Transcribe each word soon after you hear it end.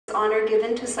honor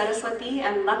given to Saraswati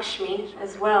and Lakshmi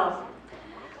as well.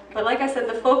 But like I said,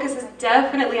 the focus is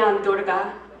definitely on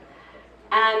Durga.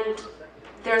 And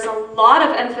there's a lot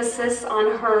of emphasis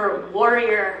on her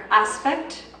warrior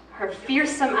aspect, her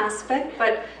fearsome aspect,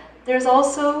 but there's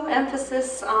also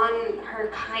emphasis on her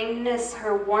kindness,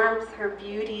 her warmth, her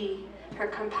beauty, her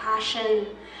compassion.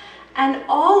 And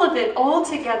all of it, all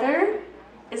together,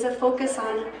 is a focus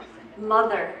on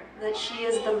mother, that she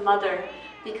is the mother.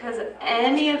 Because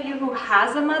any of you who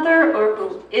has a mother or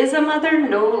who is a mother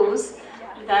knows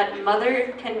that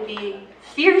mother can be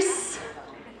fierce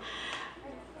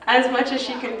as much as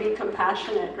she can be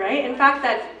compassionate, right? In fact,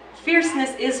 that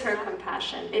fierceness is her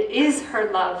compassion. It is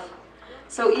her love.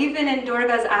 So even in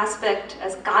Durga's aspect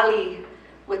as Kali,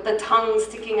 with the tongue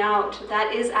sticking out,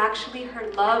 that is actually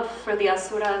her love for the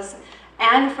asuras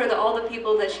and for all the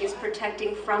people that she's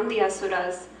protecting from the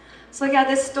asuras. So yeah,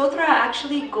 this stotra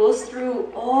actually goes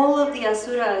through all of the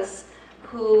asuras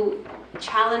who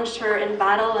challenged her in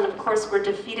battle and of course were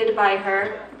defeated by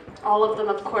her. All of them,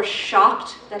 of course,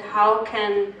 shocked that how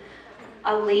can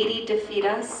a lady defeat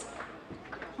us?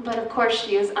 But of course,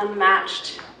 she is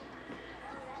unmatched.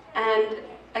 And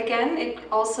again, it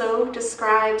also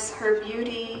describes her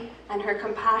beauty and her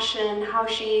compassion, how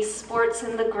she sports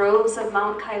in the groves of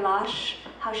Mount Kailash,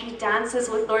 how she dances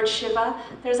with Lord Shiva.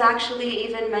 There's actually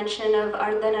even mention of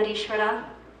Ardhanarishwara,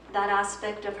 that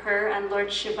aspect of her and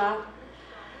Lord Shiva.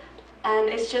 And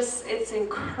it's an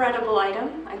incredible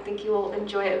item. I think you will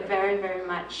enjoy it very, very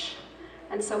much.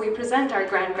 And so we present our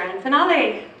grand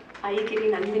finale, Ayi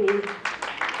Giri Nandini.